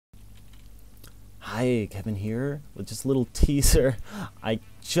Hi, Kevin here with just a little teaser. I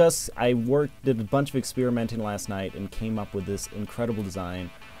did a bunch of experimenting last night and came up with this incredible design,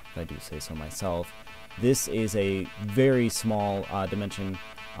 if I do say so myself. This is a very small dimension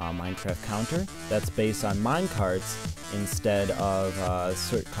Minecraft counter that's based on minecarts instead of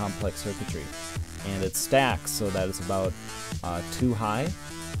complex circuitry. And it stacks so that it's about 2 high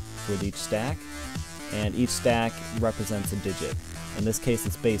with each stack, and each stack represents a digit. In this case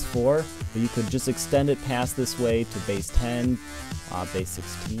it's base 4, but you could just extend it past this way to base 10, base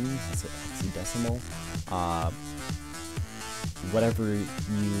 16, that's hexadecimal, whatever you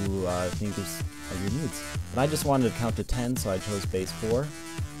think is of your needs. But I just wanted to count to 10, so I chose base 4.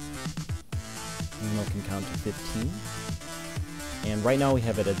 And it can count to 15. And right now we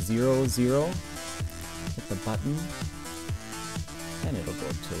have it at 0, 0. Hit the button, and it'll go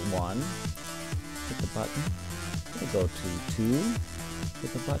to 1. Hit the button. It'll go to 2,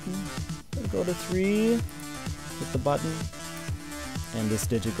 hit the button, it'll go to 3, hit the button, and this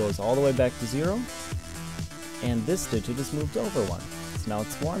digit goes all the way back to 0, and this digit is moved over 1. So now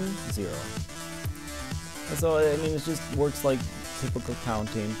it's 1, 0. And so, I mean, it just works like typical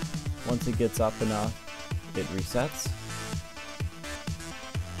counting. Once it gets up enough, it resets.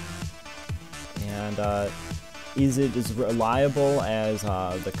 And is it as reliable as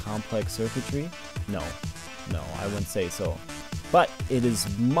the complex circuitry? No. No, I wouldn't say so. But it is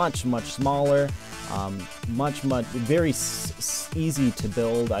much, much smaller, very easy to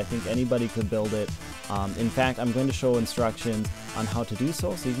build. I think anybody could build it. In fact, I'm going to show instructions on how to do so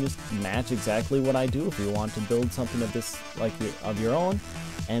you can just match exactly what I do if you want to build something of this of your own.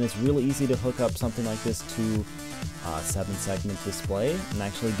 And it's really easy to hook up something like this to a 7-segment display and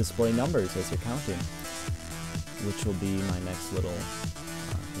actually display numbers as you're counting, which will be my next little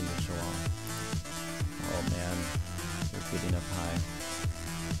thing to show off. Oh man, we're getting up high.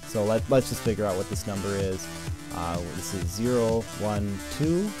 So let's just figure out what this number is. This is 0, 1,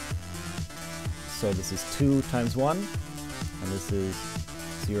 2. So this is 2 times 1. And this is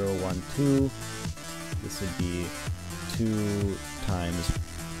 0, 1, 2. This would be 2 times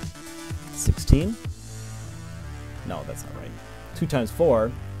 16. No, that's not right. 2 times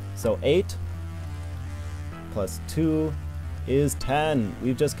 4. So 8 plus 2 is 10.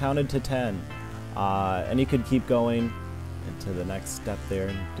 We've just counted to 10. And you could keep going into the next step there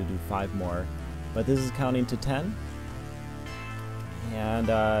to do 5 more. But this is counting to 10.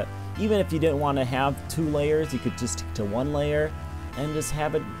 And even if you didn't want to have 2 layers, you could just stick to 1 layer and just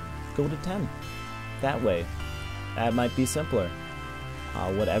have it go to 10. That way. That might be simpler.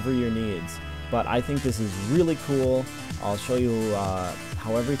 Whatever your needs. But I think this is really cool. I'll show you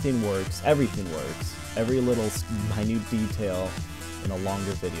how everything works. Everything works. Every little minute detail in a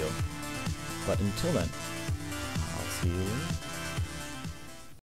longer video. But until then, I'll see you later.